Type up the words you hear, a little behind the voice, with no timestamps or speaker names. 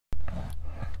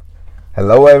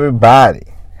Hello everybody,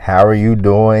 how are you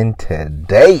doing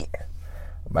today?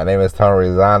 My name is Tony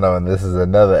Rizano and this is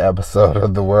another episode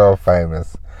of the world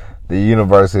famous, the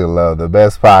University of Love, the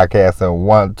best podcast in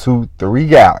 1, 2, 3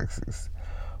 galaxies.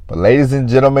 But ladies and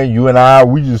gentlemen, you and I,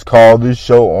 we just call this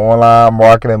show Online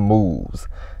Marketing Moves.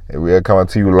 And we are coming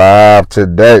to you live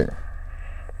today.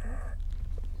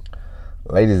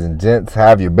 Ladies and gents, how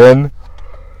have you been?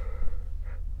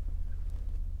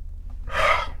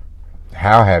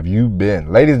 How have you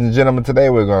been? Ladies and gentlemen, today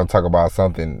we're going to talk about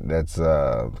something that's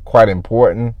quite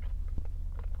important.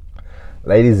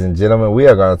 Ladies and gentlemen, we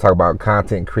are going to talk about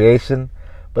content creation.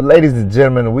 But ladies and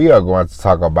gentlemen, we are going to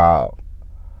talk about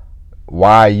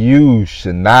why you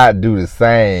should not do the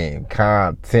same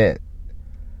content.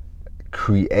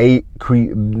 Be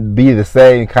the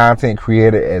same content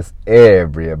creator as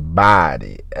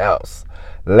everybody else.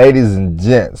 Ladies and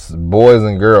gents, boys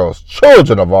and girls,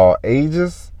 children of all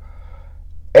ages.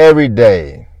 Every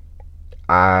day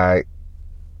I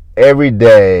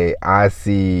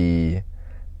see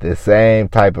the same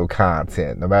type of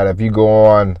content. No matter if you go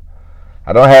on,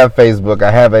 I don't have Facebook.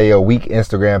 I have a weak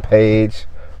Instagram page,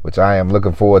 which I am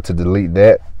looking forward to delete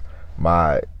that.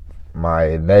 My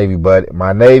Navy buddy,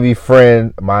 my Navy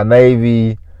friend, my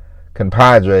Navy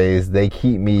compadres, they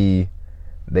keep me.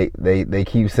 They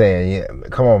keep saying, "Yeah,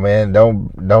 come on, man,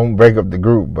 don't break up the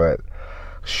group." But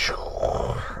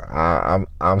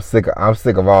I'm sick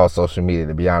of all social media,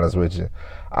 to be honest with you.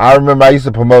 I remember I used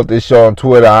to promote this show on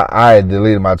Twitter. I had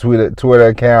deleted my Twitter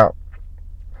account.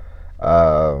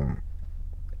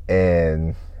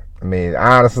 And I mean,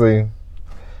 honestly,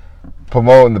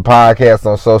 promoting the podcast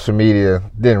on social media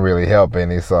didn't really help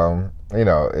any. So, I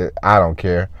don't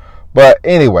care. But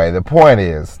anyway, the point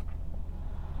is,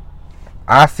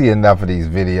 I see enough of these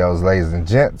videos, ladies and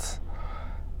gents.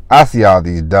 I see all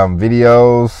these dumb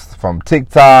videos from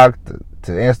TikTok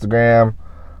to Instagram.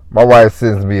 My wife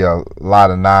sends me a lot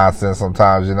of nonsense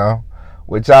sometimes,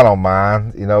 which I don't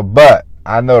mind, but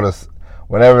I notice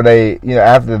whenever they,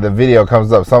 after the video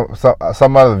comes up,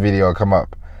 some other video come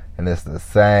up and it's the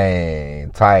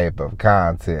same type of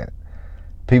content.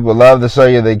 People love to show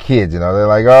you their kids, they're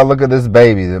like, oh, look at this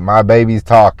baby, my baby's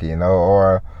talking,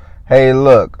 or hey,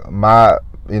 look,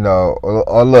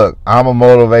 or look, I'm a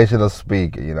motivational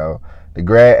speaker,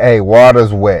 hey,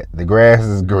 water's wet, the grass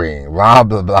is green, blah,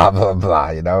 blah, blah, blah,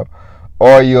 blah,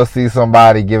 Or you'll see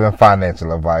somebody giving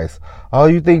financial advice. Oh,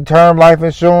 you think term life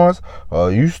insurance? Oh,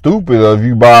 you stupid if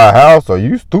you buy a house, or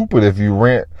you stupid if you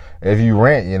rent,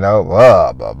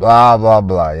 blah, blah, blah, blah,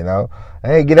 blah,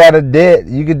 Hey, get out of debt,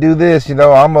 you could do this,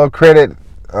 I'm a credit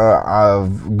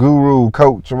guru,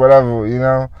 coach, or whatever,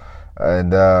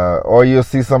 and or you'll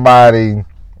see somebody,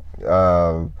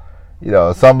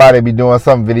 somebody be doing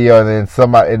some video and then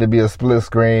it'll be a split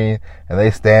screen and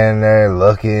they standing there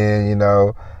looking,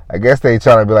 I guess they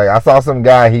trying to be like, I saw some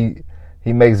guy,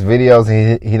 he makes videos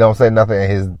and he don't say nothing in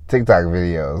his TikTok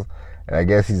videos. And I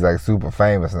guess he's like super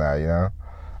famous now,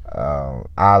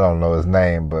 I don't know his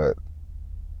name, but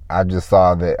I just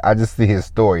saw that. I just see his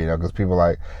story, because people are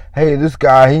like, hey, this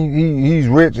guy, he's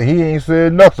rich and he ain't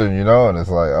said nothing, and it's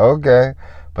like, okay.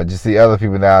 But you see other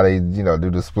people now, they, do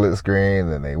the split screen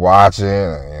and they watching,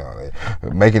 and, they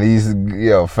making these,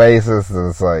 faces. And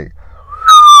it's like,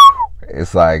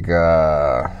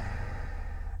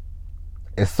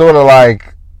 it's sort of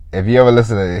like, if you ever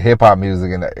listen to hip hop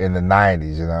music in the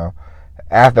 90s,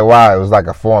 after a while it was like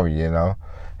a formula,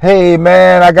 Hey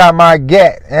man, I got my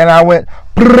get and I went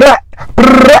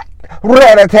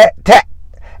rat-a-tat-tat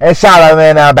and shot a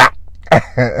man out back.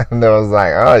 And it was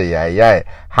like, oh yeah.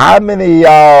 How many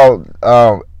of y'all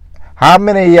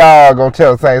gonna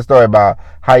tell the same story about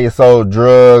how you sold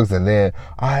drugs and then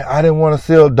I didn't want to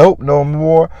sell dope no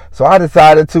more, so I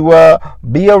decided to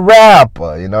be a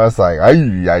rapper. It's like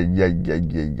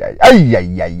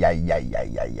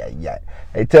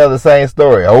they tell the same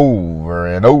story over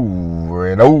and over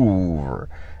and over.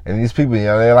 And these people,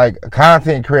 they're like a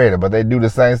content creator, but they do the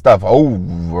same stuff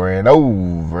over and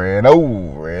over and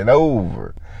over and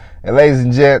over. And ladies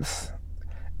and gents,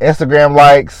 Instagram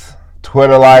likes,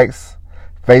 Twitter likes,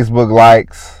 Facebook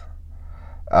likes,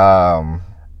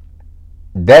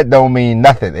 that don't mean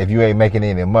nothing if you ain't making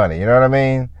any money. You know what I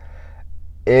mean?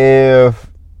 If,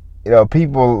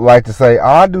 people like to say, oh,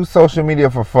 I do social media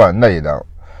for fun. No, you don't.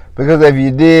 Because if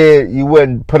you did, you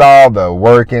wouldn't put all the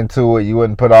work into it. You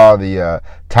wouldn't put all the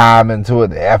time into it,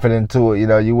 the effort into it.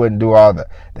 You wouldn't do all the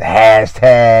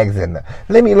hashtags and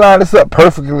let me line this up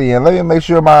perfectly and let me make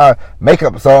sure my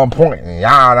makeup's on point. And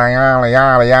yada, yada,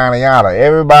 yada, yada, yada.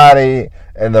 Everybody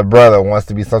and their brother wants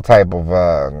to be some type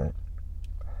of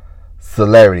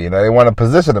celebrity. They want to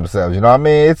position themselves. You know what I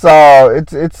mean?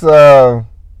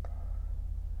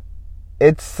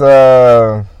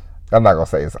 I'm not gonna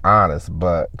say it's honest,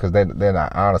 but because they're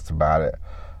not honest about it.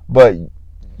 But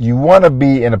you want to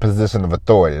be in a position of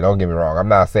authority. Don't get me wrong. I'm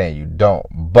not saying you don't,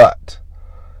 but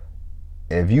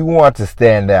if you want to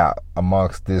stand out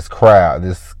amongst this crowd,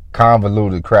 this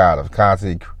convoluted crowd of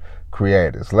content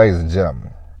creators, ladies and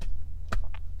gentlemen,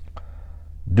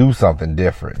 do something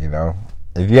different.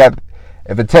 If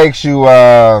it takes you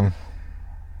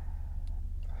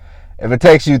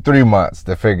 3 months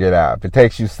to figure it out, if it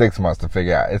takes you 6 months to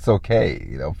figure it out, it's okay.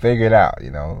 Figure it out.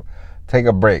 Take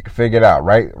a break, figure it out.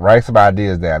 Write some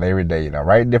ideas down every day.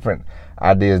 Write different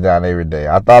ideas down every day.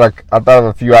 I thought of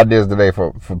a few ideas today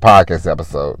for podcast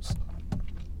episodes,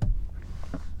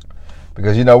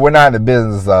 because we're not in the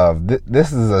business of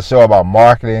this is a show about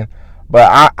marketing.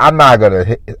 But I'm not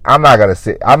gonna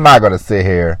sit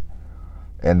here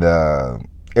and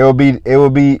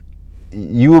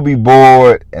you will be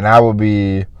bored, and I'll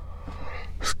be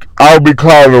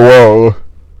climbing the wall.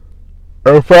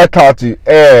 If I talk to you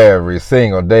every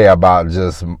single day about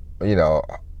just,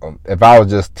 if I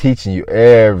was just teaching you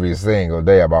every single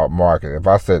day about marketing, if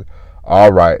I said,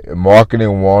 all right,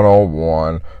 marketing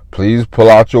 101, please pull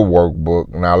out your workbook.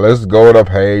 Now let's go to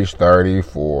page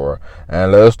 34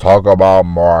 and let's talk about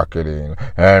marketing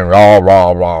and rah,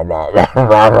 rah, rah, rah, rah,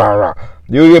 rah, rah, rah.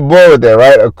 You get bored with that,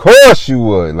 right? Of course you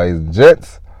would, ladies and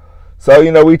gents. So,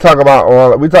 we talk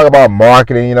about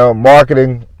marketing,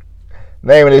 marketing.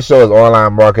 Name of this show is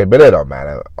online marketing, but it don't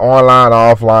matter. Online,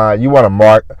 offline, you want to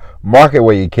market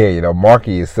where you can,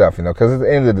 market yourself, because at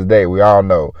the end of the day, we all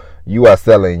know you are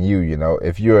selling you,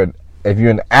 If you're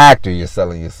an actor, you're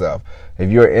selling yourself.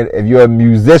 If you're a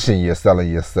musician, you're selling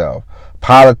yourself.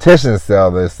 Politicians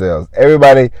sell themselves.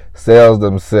 Everybody sells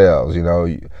themselves,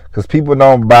 because people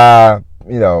don't buy,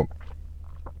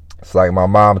 It's like my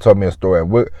mom told me a story,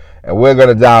 and we're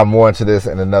gonna dive more into this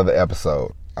in another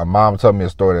episode. My mom told me a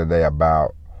story today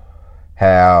about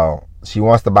how she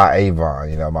wants to buy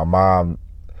Avon. My mom,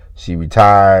 she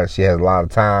retired. She has a lot of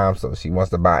time, so she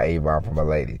wants to buy Avon from a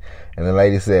lady. And the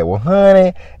lady said, "Well,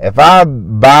 honey, if I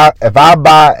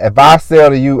sell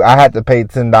to you, I have to pay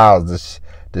 $10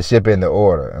 to ship in the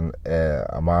order." And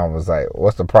my mom was like,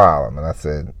 "What's the problem?" And I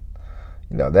said,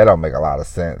 that don't make a lot of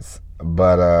sense.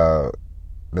 But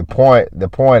the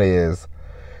point is,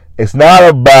 it's not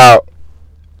about,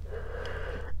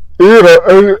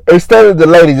 instead of the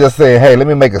lady just saying, "Hey, let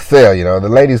me make a sale," the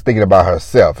lady's thinking about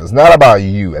herself. It's not about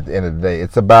you at the end of the day.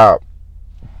 It's about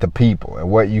the people and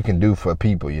what you can do for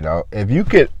people. If you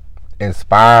could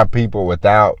inspire people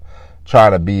without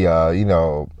trying to be a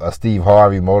Steve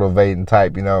Harvey motivating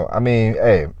type,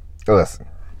 hey, listen.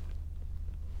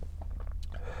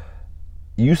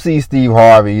 You see Steve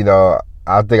Harvey,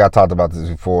 I think I talked about this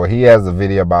before. He has a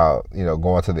video about,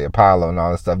 going to the Apollo and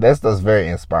all this stuff. That stuff's very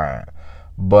inspiring.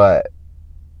 But,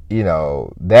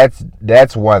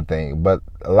 that's one thing. But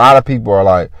a lot of people are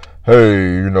like,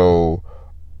 "Hey, I'm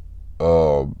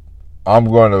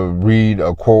going to read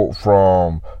a quote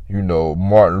from,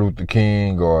 Martin Luther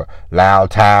King or Lao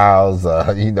Tao's,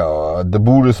 the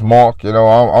Buddhist monk, I'm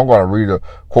going to read a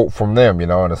quote from them,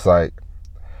 and it's like,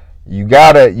 you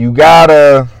gotta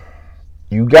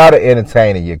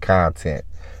entertain in your content.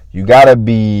 You gotta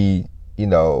be,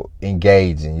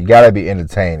 engaging. You gotta be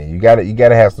entertaining. You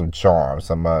gotta have some charm,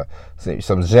 some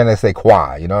je ne sais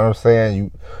quoi. You know what I'm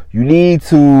saying? You need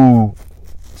to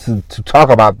talk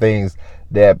about things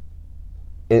that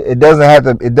it doesn't have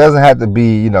to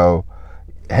be,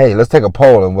 hey, let's take a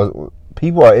poll, and what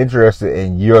people are interested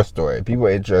in your story. People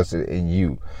are interested in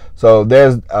you. So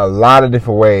there's a lot of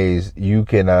different ways you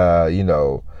can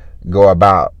go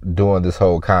about doing this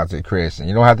whole content creation.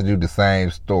 You don't have to do the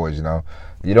same stories,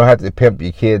 You don't have to pimp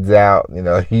your kids out, You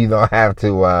don't have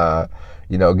to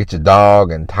get your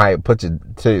dog and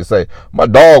say, "My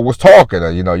dog was talking," or,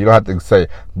 you don't have to say,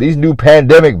 "These new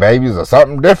pandemic babies are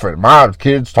something different. My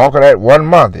kid's talking at 1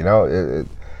 month,"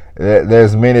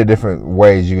 There's many different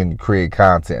ways you can create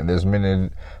content. There's many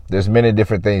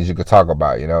different things you can talk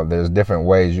about, There's different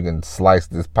ways you can slice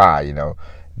this pie, It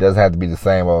doesn't have to be the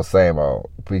same old,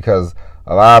 because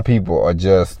a lot of people are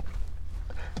just,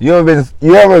 you ever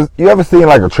seen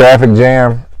like a traffic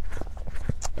jam?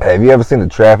 Have you ever seen a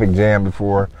traffic jam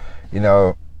before?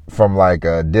 From like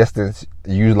a distance,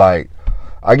 I'll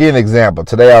give you an example.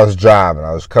 Today I was driving.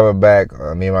 I was coming back.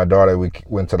 Me and my daughter, we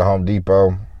went to the Home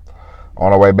Depot.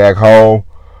 On our way back home,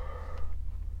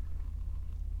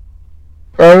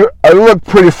 I look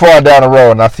pretty far down the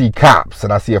road and I see cops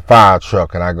and I see a fire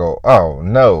truck and I go, "Oh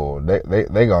no,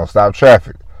 they gonna stop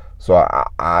traffic." So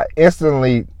I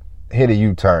instantly, hit a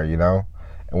U-turn, you know,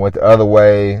 and went the other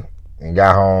way and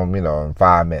got home, you know, in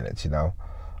 5 minutes, you know.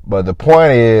 But the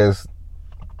point is,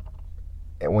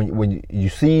 when you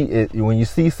see it, when you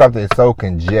see something so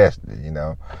congested, you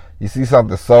know, you see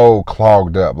something so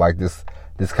clogged up like this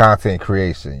content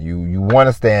creation, you want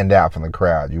to stand out from the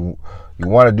crowd. You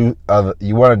want to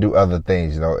do other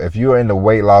things, you know. If you're in the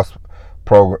weight loss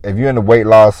program, if you're in the weight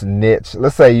loss niche,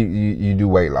 let's say you do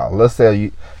weight loss. Let's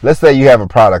say you have a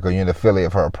product or you're an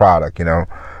affiliate for a product, you know.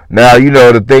 Now, you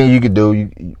know, the thing you could do,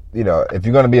 you know, if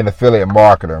you're going to be an affiliate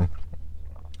marketer,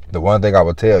 the one thing I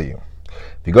will tell you,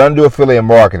 if you're going to do affiliate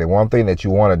marketing, one thing that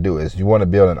you want to do is you want to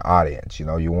build an audience. You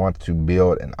know, you want to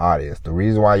build an audience. The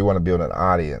reason why you want to build an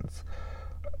audience,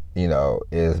 you know,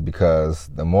 is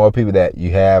because the more people that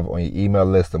you have on your email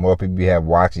list, the more people you have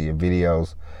watching your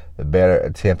videos, the better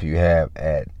attempt you have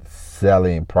at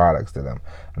selling products to them.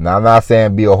 Now, I'm not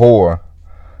saying be a whore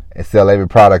and sell every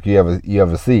product you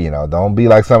ever see. You know, don't be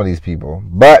like some of these people.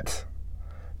 But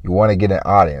you want to get an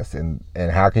audience, and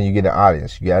how can you get an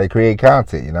audience? You got to create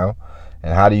content, you know.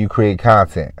 And how do you create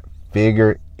content?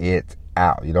 Figure it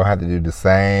out. You don't have to do the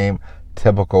same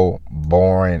typical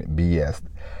boring BS.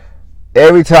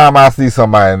 Every time I see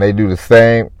somebody and they do the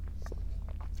same,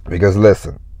 because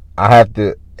listen, I have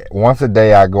to, once a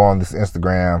day I go on this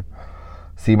Instagram,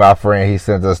 see my friend, he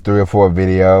sends us 3 or 4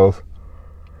 videos.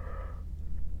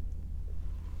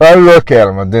 I look at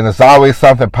them, and then it's always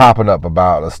something popping up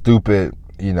about a stupid,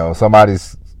 you know,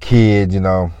 somebody's kid, you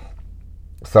know,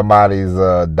 somebody's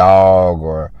dog,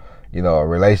 or, you know, a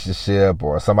relationship,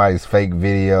 or somebody's fake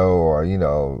video, or, you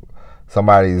know,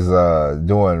 somebody's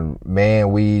doing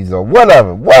man weeds or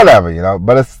whatever, you know.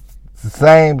 But it's the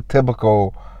same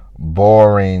typical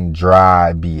boring,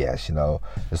 dry BS, you know.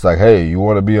 It's like, hey, you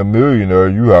want to be a millionaire,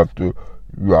 you have to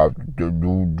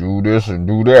do this and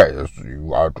do that.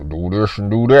 You have to do this and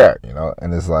do that, you know.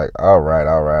 And it's like, all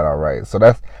right. So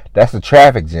that's the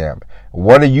traffic jam.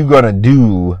 What are you gonna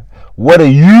do? What are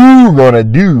you gonna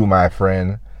do, my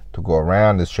friend, to go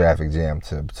around this traffic jam,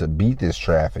 to beat this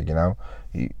traffic? You know,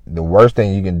 the worst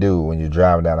thing you can do when you're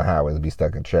driving down the highway is be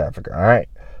stuck in traffic. All right.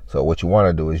 So what you want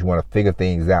to do is you want to figure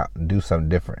things out and do something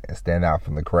different and stand out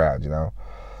from the crowd. You know.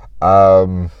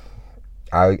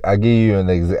 I give you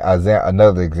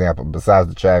another example besides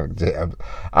the traffic jam.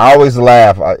 I always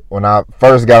laugh. When I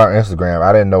first got on Instagram,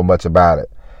 I didn't know much about it.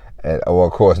 And, well,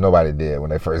 of course, nobody did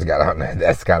when they first got on there.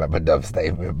 That's kind of a dumb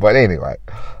statement. But anyway.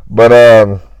 But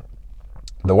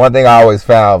the one thing I always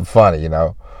found funny, you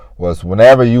know, was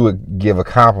whenever you would give a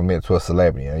compliment to a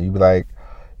celebrity, you know, you'd be like,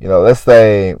 you know, let's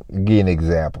say, give you an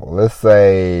example. Let's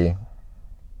say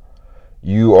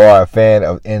you are a fan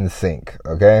of NSYNC,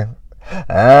 okay?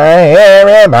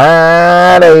 Everybody.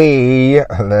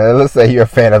 Let's say you're a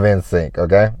fan of NSYNC,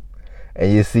 okay?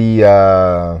 And you see,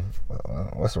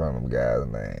 what's one of them guys'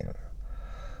 name?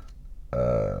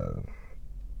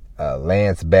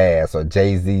 Lance Bass or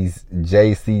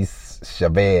JC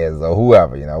Chavez or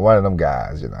whoever, you know, one of them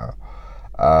guys, you know.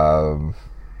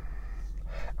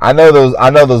 I know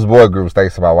those boy groups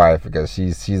thanks to my wife, because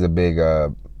she's a big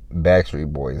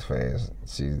Backstreet Boys fan.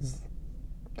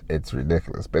 It's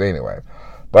ridiculous. But anyway.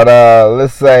 But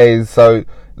let's say you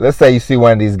see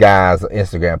one of these guys'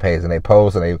 Instagram page and they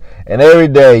post and every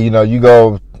day, you know, you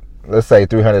go, let's say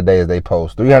 300 days they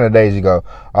post. 300 days you go,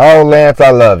 oh, Lance,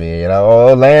 I love you. You know,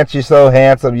 oh, Lance, you're so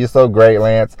handsome. You're so great,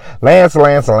 Lance. Lance. You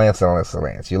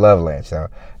love Lance, you know.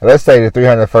 And let's say the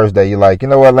 301st day you're like, you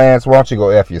know what, Lance, why don't you go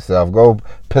F yourself? Go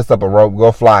piss up a rope.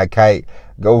 Go fly a kite.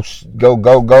 Go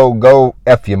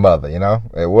F your mother, you know.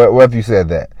 What if you said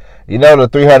that? You know, the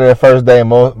 301st day,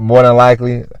 more than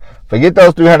likely, forget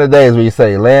those 300 days where you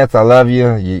say, Lance, I love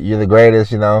you. You're the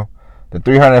greatest, you know. The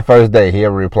 301st day,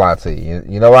 he'll reply to you.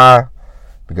 You know why?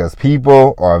 Because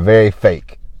people are very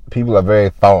fake. People are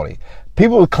very phony.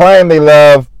 People claim they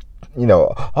love, you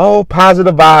know, oh,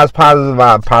 positive vibes.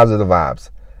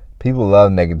 People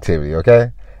love negativity,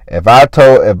 okay? If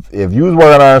you was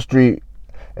walking down the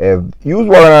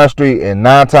street, and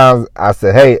 9 times I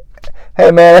said, hey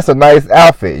man, that's a nice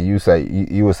outfit, you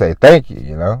would say thank you,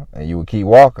 you know, and you would keep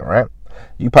walking, right?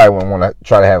 You probably wouldn't want to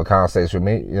try to have a conversation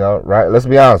with me, you know, right? Let's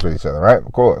be honest with each other, right?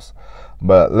 Of course.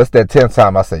 But let's that 10th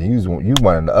time I say, you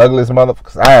one of the ugliest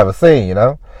motherfuckers I ever seen, you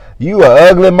know? You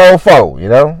a ugly mofo, you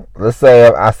know? Let's say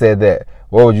I said that.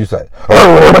 What would you say?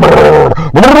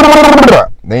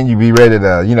 Then you be ready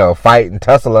to, you know, fight and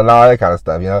tussle and all that kind of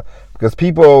stuff, you know? Because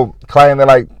people claim they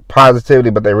like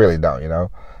positivity, but they really don't, you know?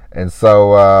 And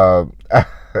so,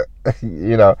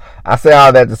 you know, I say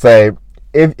all that to say,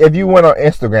 if you went on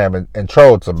Instagram and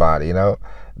trolled somebody, you know,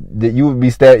 that you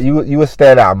would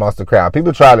stand out amongst the crowd.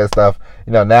 People try that stuff,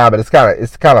 now, but it's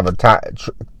kind of a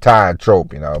tired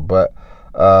trope, But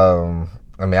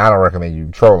I mean, I don't recommend you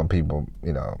trolling people,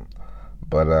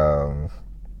 but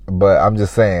I'm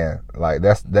just saying, like,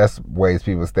 that's ways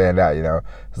people stand out,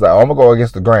 It's like, oh, I'm gonna go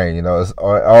against the grain, or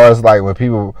it's like when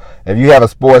people, if you have a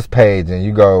sports page and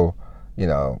you go,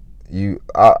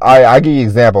 I give you an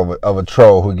example of a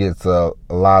troll who gets a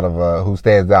lot of who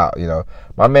stands out.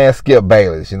 My man Skip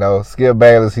Bayless. Skip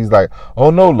Bayless. He's like, oh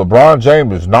no, LeBron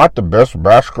James is not the best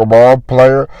basketball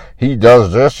player. He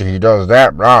does this, he does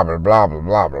that, blah blah blah blah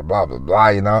blah blah blah blah blah.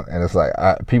 And it's like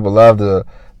people love to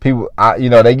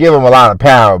they give him a lot of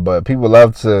power, but people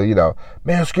love to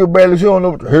man, Skip Bayless, you don't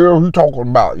know what the hell he talking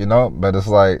about, But it's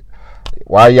like,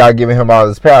 why are y'all giving him all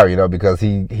this power? Because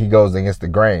he goes against the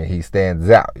grain. He stands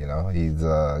out. He's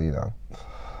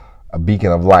a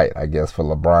beacon of light, I guess, for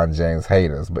LeBron James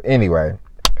haters. But anyway,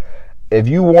 if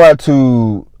you want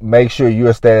to make sure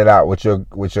you're standing out with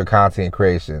your content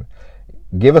creation,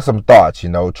 give it some thoughts.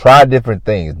 Try different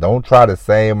things. Don't try the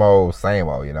same old.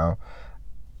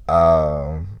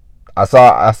 I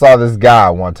saw this guy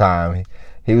one time.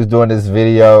 He was doing this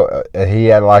video. He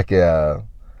had like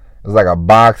it was like a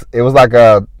box. It was like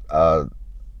a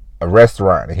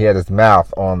restaurant. He had his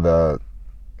mouth on the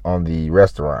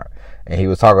restaurant, and he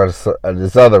was talking to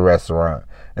this other restaurant.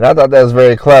 And I thought that was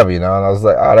very clever, And I was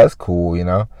like, oh, that's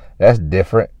cool, That's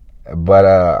different. But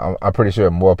I'm pretty sure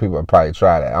more people would probably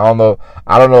try that.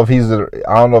 I don't know if he's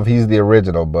the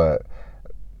original, but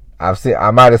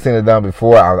I might have seen it done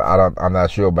before. I'm not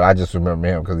sure, but I just remember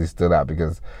him because he stood out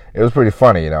because it was pretty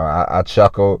funny, I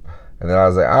chuckled. And then I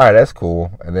was like, all right, that's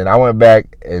cool. And then I went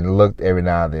back and looked every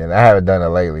now and then. I haven't done it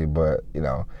lately, but,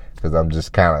 because I'm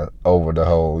just kind of over the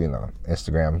whole,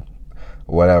 Instagram,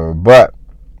 whatever. But,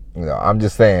 I'm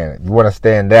just saying, if you want to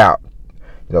stand out,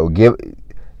 if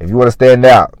you want to stand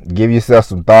out, give yourself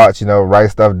some thoughts, write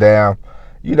stuff down.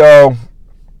 A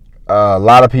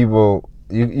lot of people,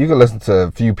 you can listen to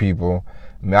a few people.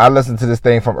 I mean, I listened to this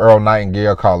thing from Earl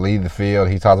Nightingale called Lead the Field.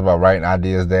 He talks about writing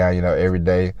ideas down, every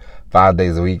day, 5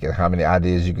 days a week, and how many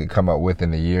ideas you could come up with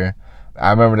in a year. I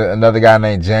remember another guy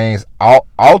named James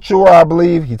Altucher, I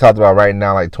believe. He talked about writing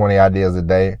down like 20 ideas a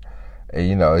day.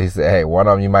 And, he said, hey, one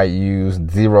of them you might use,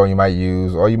 0 you might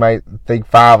use, or you might think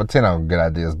 5 or 10 of them good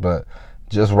ideas, but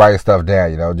just write stuff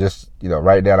down,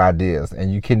 write down ideas.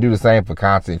 And you can do the same for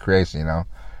content creation,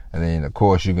 And then, of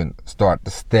course, you can start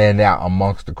to stand out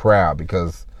amongst the crowd,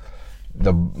 because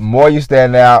the more you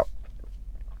stand out,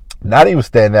 not even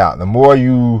stand out, the more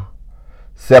you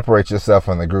separate yourself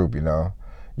from the group,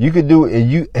 You could do,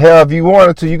 if you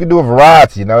wanted to, you could do a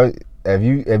variety,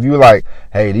 If you like,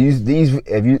 hey,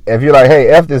 if you're like, hey,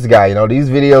 F this guy, these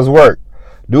videos work.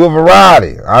 Do a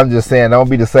variety. I'm just saying, don't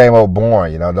be the same old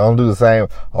boring, Don't do the same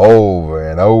over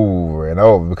and over and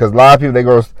over, because a lot of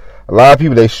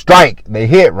people, they strike, they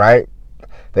hit, right?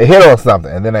 They hit on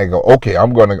something, and then they go, okay,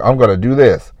 I'm gonna do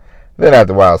this. Then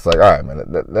after a while, it's like, all right, man,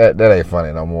 that ain't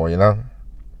funny no more, And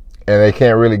they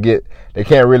can't really get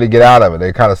out of it.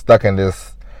 They're kind of stuck in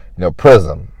this,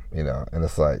 prism, And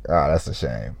it's like, that's a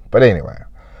shame. But anyway,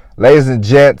 ladies and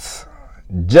gents,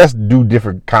 just do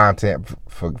different content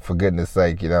for goodness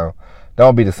sake,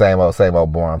 Don't be the same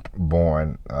old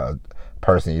boring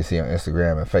person you see on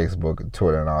Instagram and Facebook and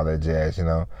Twitter and all that jazz,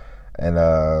 And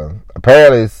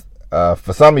apparently,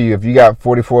 for some of you, if you got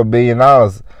 $44 billion,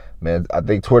 man, I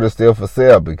think Twitter's still for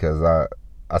sale, because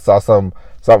I saw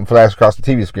something flash across the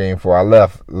TV screen before I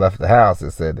left the house.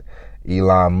 It said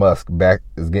Elon Musk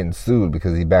is getting sued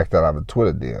because he backed out of a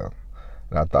Twitter deal.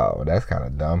 And I thought, well, that's kind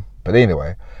of dumb. But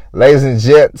anyway, ladies and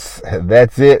gents,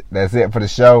 that's it. That's it for the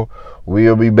show.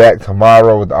 We'll be back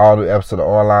tomorrow with all new episode of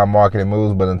Online Marketing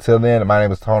Moves. But until then, my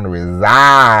name is Tony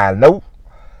Rizzano.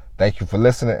 Thank you for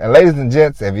listening. And ladies and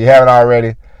gents, if you haven't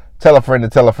already, tell a friend to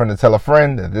tell a friend to tell a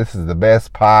friend that this is the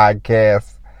best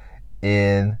podcast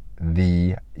in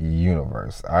the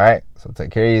universe. All right? So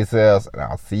take care of yourselves, and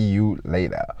I'll see you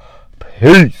later.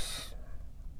 Peace.